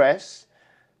 don't stress,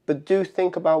 but do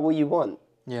think about what you want.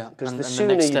 Yeah, because and the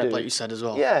next step, like you said as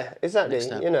well. Yeah, exactly. Next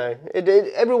step.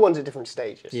 Everyone's at different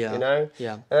stages. Yeah.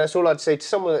 Yeah. And that's all I'd say to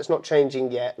someone that's not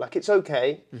changing yet. Like, it's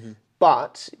okay,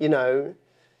 but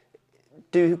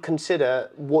do consider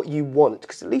what you want,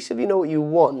 because at least if you know what you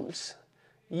want,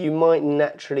 you might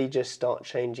naturally just start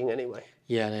changing anyway.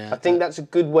 Yeah. I think that's a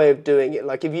good way of doing it.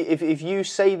 Like, if you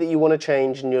say that you want to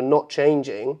change and you're not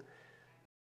changing,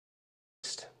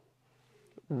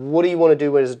 what do you want to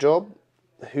do as a job?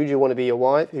 Who do you want to be your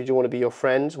wife? Who do you want to be your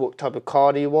friends? What type of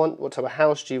car do you want? What type of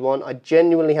house do you want? I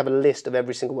genuinely have a list of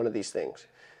every single one of these things.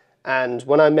 And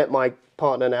when I met my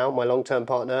partner now, my long-term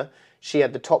partner, she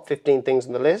had the top 15 things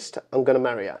on the list. I'm going to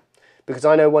marry her. Because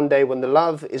I know one day when the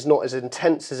love is not as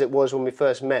intense as it was when we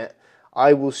first met,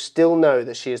 I will still know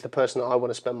that she is the person that I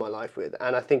want to spend my life with.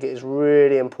 And I think it is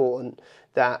really important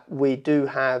that we do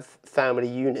have family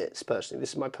units, personally.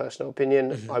 This is my personal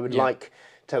opinion. I would like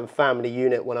to have a family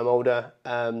unit when I'm older,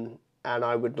 and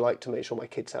I would like to make sure my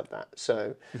kids have that.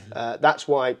 So that's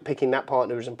why picking that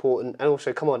partner is important. And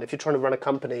also, come on, if you're trying to run a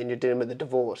company and you're dealing with a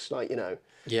divorce,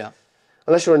 Yeah.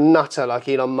 unless you're a nutter like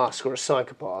Elon Musk or a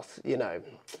psychopath,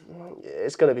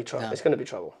 it's going to be trouble. It's going to be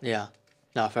trouble. Yeah.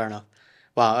 No, fair enough.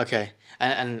 Wow. Okay.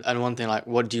 And one thing, like,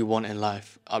 what do you want in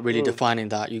life? Really defining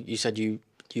that. You said you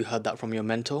heard that from your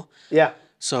mentor. Yeah.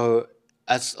 So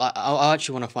I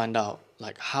actually want to find out,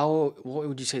 like, what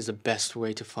would you say is the best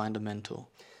way to find a mentor?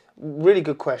 Really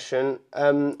good question.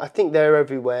 I think they're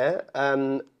everywhere.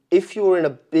 If you're in a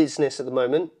business at the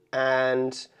moment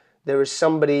and there is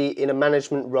somebody in a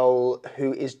management role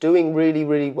who is doing really,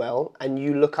 really well and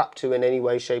you look up to in any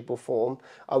way, shape or form,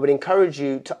 I would encourage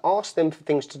you to ask them for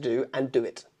things to do and do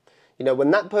it.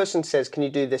 When that person says, can you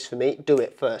do this for me? Do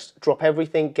it first. Drop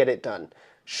everything, get it done.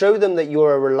 Show them that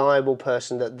you're a reliable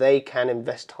person that they can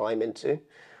invest time into.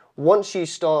 Once you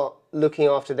start looking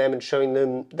after them and showing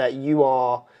them that you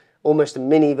are almost a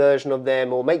mini version of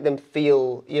them, or make them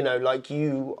feel, like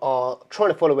you are trying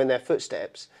to follow in their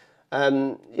footsteps,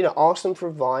 ask them for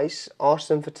advice, ask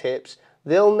them for tips.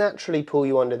 They'll naturally pull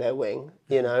you under their wing.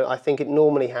 I think it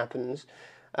normally happens.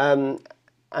 And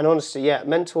honestly,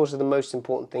 mentors are the most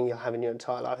important thing you'll have in your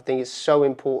entire life. I think it's so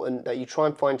important that you try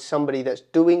and find somebody that's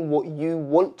doing what you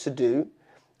want to do,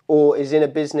 or is in a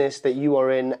business that you are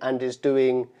in and is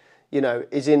doing,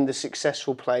 is in the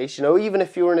successful place. Even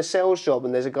if you're in a sales job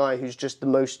and there's a guy who's just the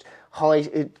most high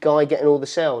guy getting all the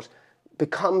sales,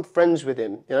 become friends with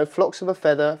him. Flocks of a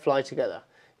feather fly together.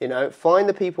 Find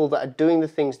the people that are doing the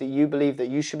things that you believe that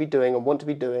you should be doing and want to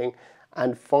be doing,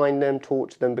 and find them,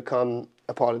 talk to them, become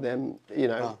a part of them.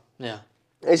 Wow. Yeah.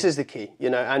 This is the key.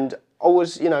 And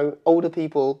always, older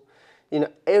people,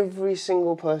 every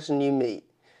single person you meet,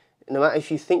 no matter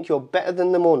if you think you're better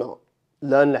than them or not,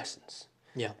 learn lessons.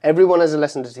 Yeah. Everyone has a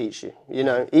lesson to teach you.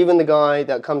 Even the guy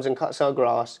that comes and cuts our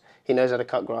grass, he knows how to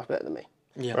cut grass better than me.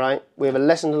 Yeah. Right? We have a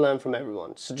lesson to learn from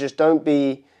everyone. So just don't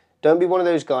be one of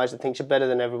those guys that thinks you're better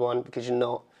than everyone, because you're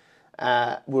not.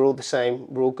 We're all the same.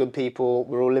 We're all good people.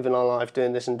 We're all living our life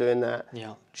doing this and doing that.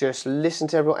 Yeah. Just listen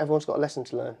to everyone. Everyone's got a lesson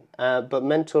to learn. But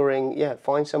mentoring,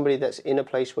 find somebody that's in a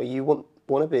place where you want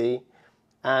to be,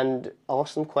 and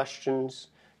ask them questions,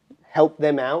 help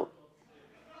them out,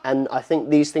 and I think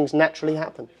these things naturally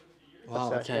happen.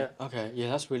 Wow. Okay. Yeah,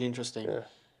 that's really interesting. Yeah.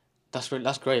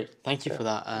 That's great. Thank you for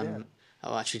that. That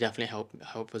will actually definitely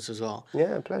help us as well.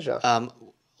 Yeah, pleasure.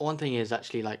 One thing is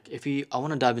actually, like, I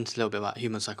want to dive into a little bit about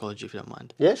human psychology, if you don't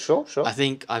mind. Yeah, sure. I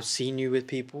think I've seen you with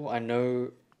people. I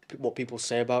know what people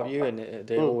say about you, and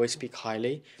they always speak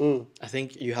highly. I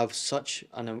think you have such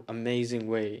an amazing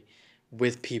way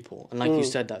with people, and like you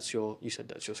said, that's your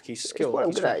key skill. It's what I'm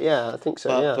key good at. strength. Yeah, I think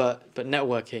so. Yeah. But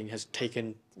networking has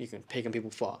taken people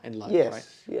far in life, Yes. right?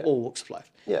 Yeah. All walks of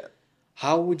life. Yeah.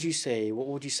 What would you say,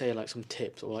 like some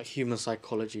tips or like human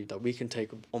psychology that we can take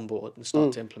on board and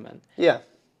start to implement Yeah.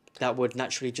 that would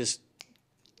naturally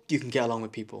you can get along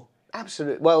with people?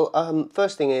 Absolutely. Well,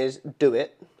 first thing is do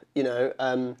it. You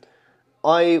know,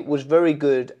 I was very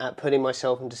good at putting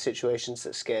myself into situations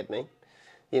that scared me.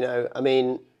 You know, I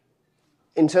mean,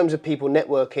 in terms of people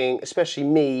networking, especially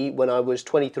me when I was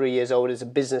 23 years old as a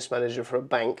business manager for a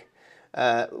bank,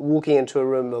 walking into a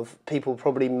room of people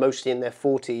probably mostly in their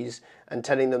 40s and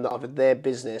telling them that of their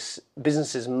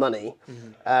business's money,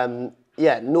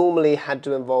 normally had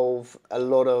to involve a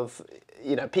lot of,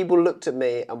 you know, people looked at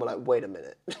me and were like, wait a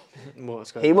minute.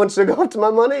 What's going He wants to go after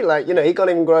my money? Like, you know, he can't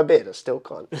even grow a beard. I still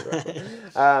can't.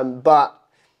 But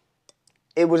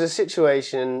it was a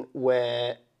situation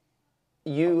where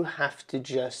you have to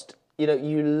just, you know,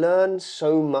 you learn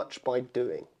so much by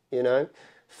doing, you know.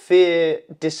 Fear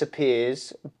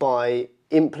disappears by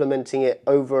implementing it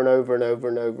over and over and over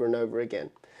and over and over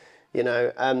again. You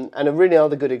know, and a really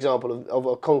other good example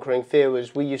of conquering fear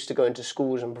was we used to go into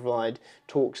schools and provide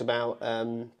talks about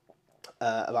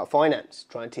finance,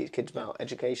 try and teach kids about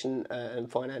education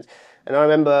and finance. And I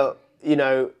remember, you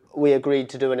know, we agreed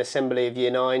to do an assembly of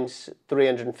year nines,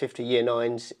 350 year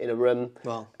nines in a room.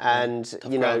 Wow. And,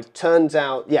 Tough you know, crowd. turns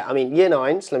out, yeah, I mean, year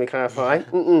nines, let me clarify,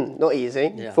 not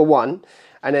easy, Yeah. for one.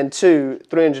 And then two,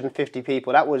 350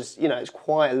 people, that was, you know, it's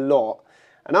quite a lot.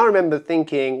 And I remember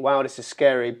thinking, wow, this is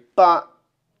scary, but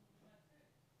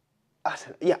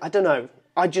I don't know.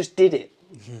 I just did it.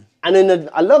 And then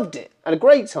I loved it. I had a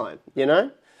great time, you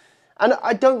know? And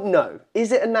I don't know.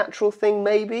 Is it a natural thing?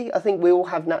 Maybe. I think we all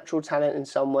have natural talent in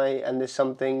some way. And there's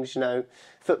some things, you know,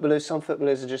 some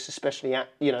footballers are just especially,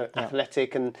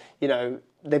 athletic and, you know,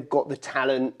 they've got the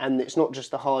talent and it's not just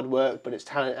the hard work, but it's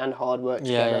talent and hard work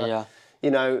together. Yeah. You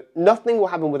know, nothing will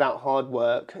happen without hard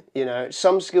work. You know,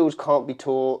 some skills can't be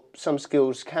taught, some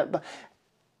skills can't, but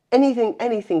anything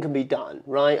can be done,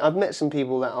 right? I've met some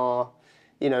people that are,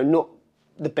 you know, not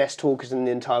the best talkers in the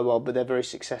entire world, but they're very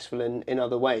successful in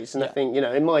other ways. And I think, you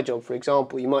know, in my job, for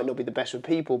example, you might not be the best with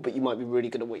people, but you might be really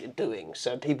good at what you're doing.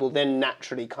 So people then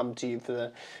naturally come to you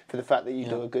for the fact that you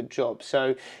do a good job.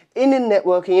 So in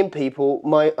networking, in people,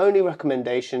 my only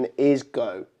recommendation is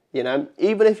go. You know,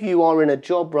 even if you are in a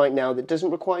job right now that doesn't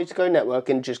require you to go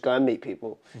networking, just go and meet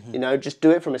people. You know, just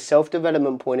do it from a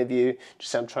self-development point of view.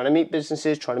 Just say, I'm trying to meet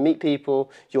businesses, trying to meet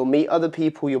people. You'll meet other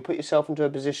people. You'll put yourself into a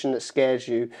position that scares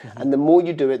you. And the more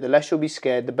you do it, the less you'll be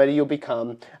scared, the better you'll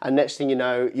become. And next thing you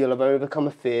know, you'll have overcome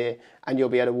a fear and you'll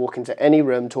be able to walk into any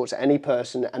room, talk to any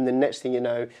person. And the next thing you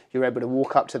know, you're able to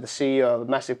walk up to the CEO of a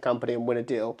massive company and win a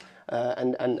deal.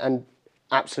 And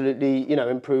absolutely, you know,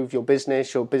 improve your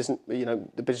business, you know,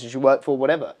 the business you work for,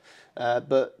 whatever.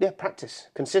 But yeah, practice,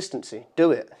 consistency,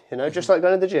 do it. You know, just like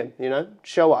going to the gym. You know,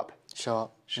 show up.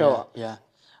 Show Yeah, up. Yeah,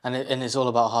 and it's all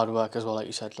about hard work as well, like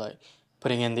you said, like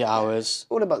putting in the hours.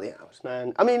 All about the hours,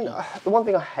 man. I mean, the one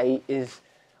thing I hate is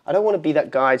I don't want to be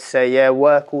that guy to say, yeah,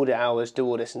 work all the hours, do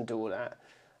all this and do all that.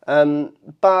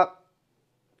 But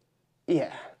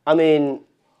yeah, I mean,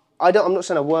 I'm not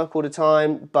saying I work all the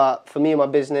time, but for me and my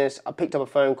business, I picked up a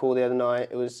phone call the other night.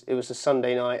 It was a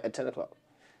Sunday night at 10 o'clock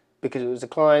because it was a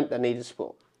client that needed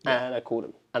support. And I called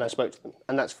them and I spoke to them,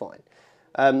 and that's fine.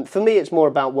 For me, it's more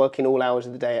about working all hours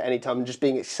of the day at any time and just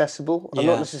being accessible. I'm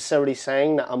not necessarily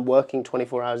saying that I'm working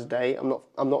 24 hours a day. I'm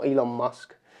not Elon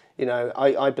Musk. You know,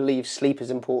 I believe sleep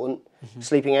is important.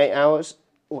 Sleeping 8 hours,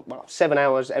 well, 7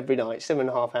 hours every night,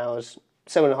 7.5 hours,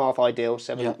 7.5 ideal,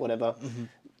 whatever.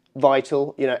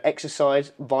 Vital, you know,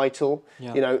 exercise, vital,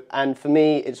 you know, and for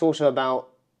me, it's also about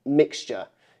mixture.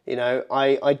 You know,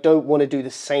 I don't want to do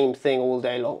the same thing all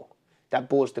day long. That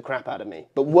bores the crap out of me.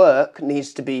 But work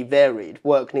needs to be varied.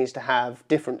 Work needs to have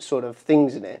different sort of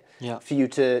things in it for you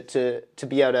to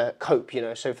be able to cope, you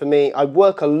know. So for me, I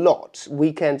work a lot,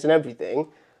 weekends and everything,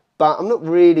 but I'm not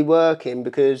really working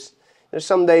because you know,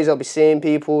 some days I'll be seeing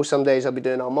people, some days I'll be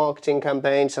doing our marketing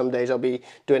campaign, some days I'll be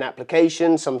doing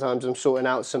applications, sometimes I'm sorting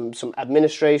out some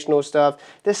administrational stuff.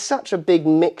 There's such a big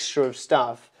mixture of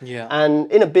stuff. Yeah.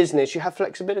 And in a business, you have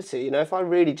flexibility. You know, if I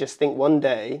really just think one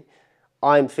day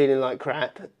I'm feeling like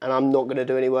crap and I'm not going to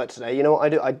do any work today, you know what I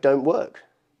do? I don't work.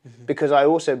 Because I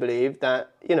also believe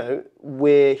that, you know,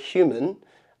 we're human.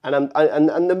 And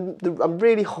I'm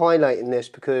really highlighting this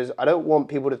because I don't want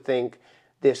people to think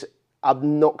this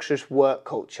obnoxious work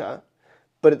culture,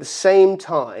 but at the same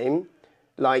time,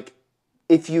 like,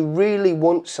 if you really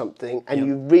want something and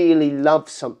you really love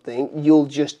something, you'll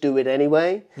just do it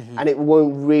anyway, and it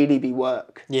won't really be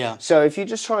work. Yeah. So if you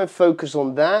just try and focus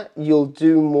on that, you'll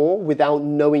do more without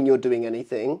knowing you're doing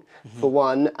anything, for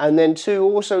one. And then two,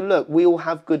 also, look, we all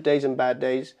have good days and bad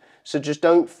days. So just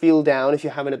don't feel down if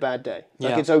you're having a bad day.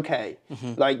 Like, it's okay.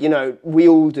 Like, you know, we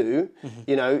all do.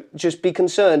 You know, just be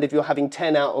concerned if you're having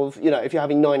 10 out of, you know, if you're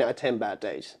having 9 out of 10 bad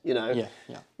days, you know. Yeah,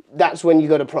 yeah. That's when you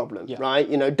got a problem, right?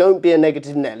 You know, don't be a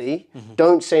negative Nelly.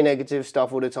 Don't say negative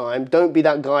stuff all the time. Don't be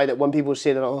that guy that when people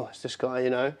see that, oh, it's this guy, you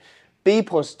know. Be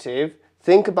positive.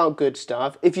 Think about good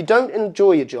stuff. If you don't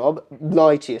enjoy your job,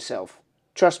 lie to yourself.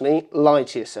 Trust me, lie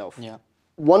to yourself. Yeah.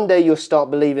 One day you'll start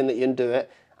believing that you can do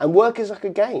it. And work is like a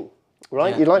game,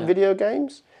 right? Yeah, You like video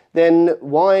games? Then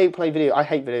why play video? I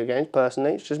hate video games,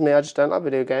 personally. It's just me. I just don't like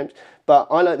video games. But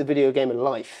I like the video game of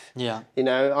life. Yeah. You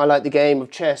know, I like the game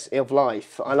of chess of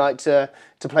life. I like to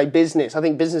play business. I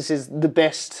think business is the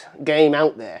best game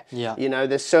out there. Yeah. You know,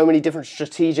 there's so many different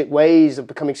strategic ways of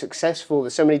becoming successful.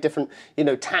 There's so many different, you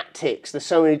know, tactics. There's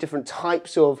so many different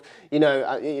types of, you know,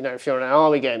 if you're in an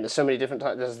army game, there's so many different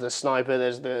types. There's the sniper,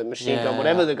 there's the machine gun,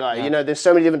 whatever the guy. You know, there's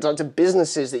so many different types of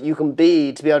businesses that you can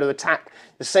be to be able to attack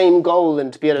the same goal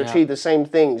and to be able to achieve the same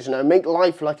things. You know, make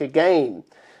life like a game.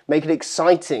 Make it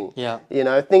exciting. Yeah. You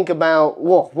know, think about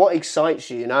what excites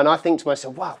you, you know, and I think to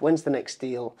myself, wow, when's the next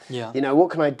deal? Yeah. You know, what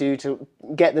can I do to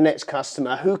get the next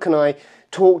customer? Who can I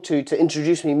talk to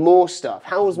introduce me more stuff?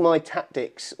 How's my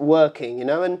tactics working, you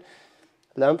know, and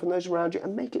learn from those around you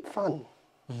and make it fun.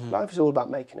 Life is all about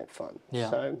making it fun. Yeah.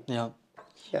 So,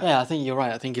 Yeah, I think you're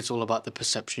right. I think it's all about the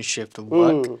perception shift of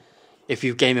work. If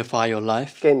you gamify your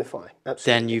life, gamify, absolutely.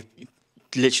 then you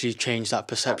literally change that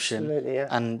perception. Absolutely, yeah.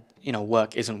 And, you know,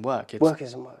 work isn't work. It's, Work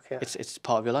isn't work, yeah. It's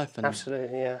part of your life. And,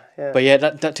 Absolutely, yeah, yeah. But yeah,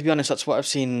 that to be honest, that's what I've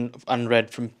seen and read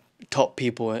from top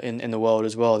people in the world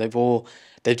as well. They've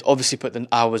obviously put the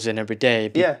hours in every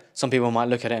day. Yeah. Some people might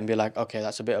look at it and be like, okay,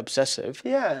 that's a bit obsessive.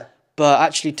 Yeah. But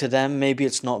actually to them, maybe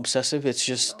it's not obsessive. It's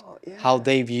just how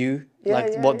they view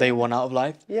what they want out of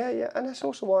life. Yeah, yeah. And that's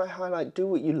also why I highlight do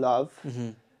what you love,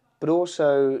 but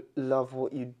also love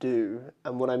what you do.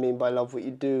 And what I mean by love what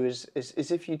you do is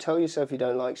if you tell yourself you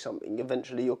don't like something,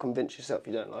 eventually you'll convince yourself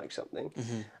you don't like something.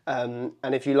 And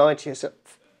if you lie to yourself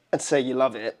and say you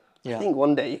love it, I think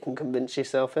one day you can convince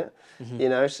yourself it, you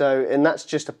know, so, and that's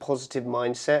just a positive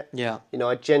mindset. Yeah. You know,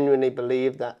 I genuinely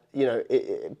believe that, you know,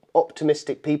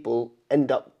 optimistic people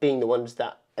end up being the ones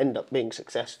that end up being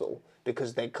successful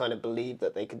because they kind of believe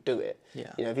that they could do it.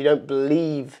 Yeah. You know, if you don't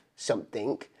believe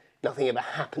something, nothing ever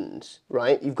happens,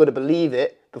 right? You've got to believe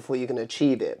it before you can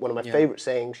achieve it. One of my favourite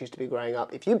sayings used to be growing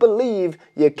up, if you believe,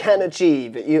 you can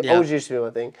achieve it. Always used to be my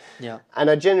thing. Yeah. And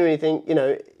I genuinely think, you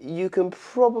know, you can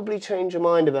probably change your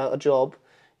mind about a job,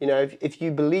 you know, if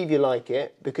you believe you like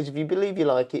it, because if you believe you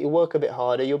like it, you'll work a bit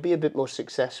harder, you'll be a bit more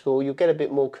successful, you'll get a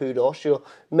bit more kudos, you'll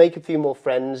make a few more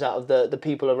friends out of the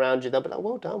people around you. They'll be like,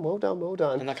 well done, well done, well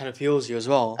done. And that kind of fuels you as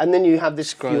well. And then you have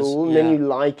this Grows, fuel, and then you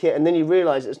like it, and then you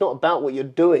realise it's not about what you're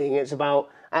doing, it's about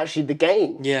actually the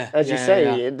game. Yeah, As you yeah, say,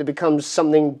 yeah. it becomes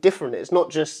something different. It's not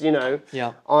just, you know,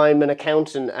 I'm an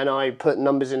accountant and I put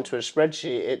numbers into a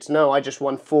spreadsheet. It's no, I just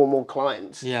won 4 more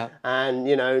clients. Yeah. And,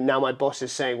 you know, now my boss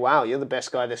is saying, wow, you're the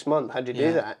best guy this month. How'd you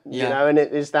do that? Yeah. You know, and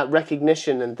it is that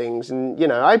recognition and things. And, you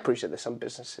know, I appreciate there's some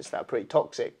businesses that are pretty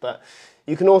toxic, but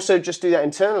you can also just do that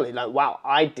internally. Like, wow,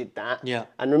 I did that. Yeah.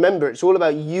 And remember, it's all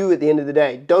about you at the end of the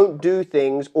day. Don't do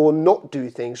things or not do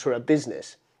things for a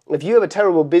business. If you have a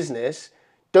terrible business,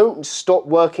 don't stop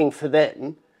working for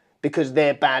them because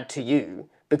they're bad to you,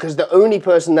 because the only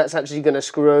person that's actually going to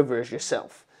screw over is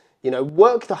yourself. You know,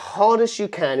 work the hardest you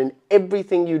can in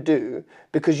everything you do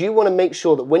because you want to make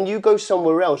sure that when you go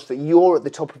somewhere else that you're at the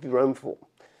top of your own form.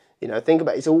 You know, think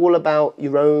about it. It's all about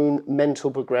your own mental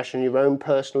progression, your own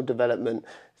personal development.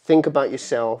 Think about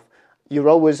yourself. You're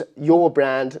always your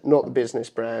brand, not the business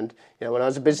brand. You know, when I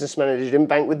was a business manager, you didn't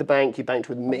bank with the bank, you banked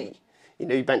with me. You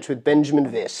know, you banked with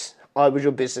Benjamin Viss. I was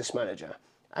your business manager.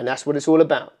 And that's what it's all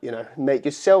about, you know. Make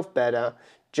yourself better.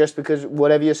 Just because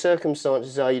whatever your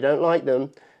circumstances are, you don't like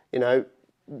them, you know,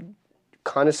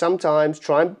 kind of sometimes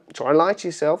try and lie to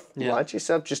yourself. Yeah. Lie to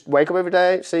yourself. Just wake up every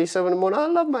day, see yourself in the morning, I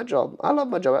love my job. I love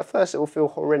my job. At first it will feel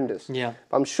horrendous. Yeah.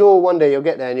 But I'm sure one day you'll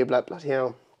get there and you'll be like, bloody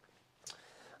hell,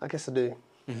 I guess I do.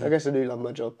 I guess I do love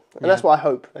my job. And that's what I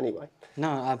hope, anyway. No,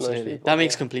 absolutely. people, That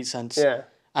makes complete sense. Yeah.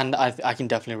 And I can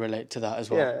definitely relate to that as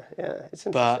well. Yeah, yeah. It's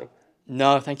interesting. But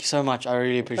no, thank you so much. I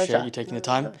really appreciate Pleasure. you taking the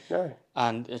time No.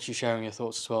 and actually sharing your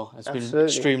thoughts as well. It's been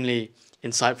Absolutely. extremely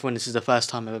insightful, and this is the first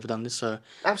time I've ever done this. So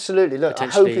Absolutely. Look, I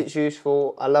hope Potentially- it's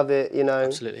useful. I love it, you know.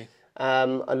 absolutely.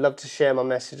 I'd love to share my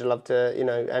message. I'd love to, you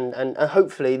know, and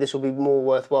hopefully this will be more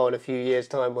worthwhile in a few years'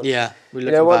 time. Once, Yeah, we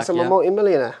look you know, back. once I'm a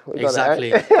multi-millionaire. We got it,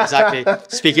 Exactly, eh? exactly.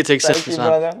 Speak it to Thank existence, you, man.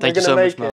 brother. Thank We're you gonna so much, make man. it.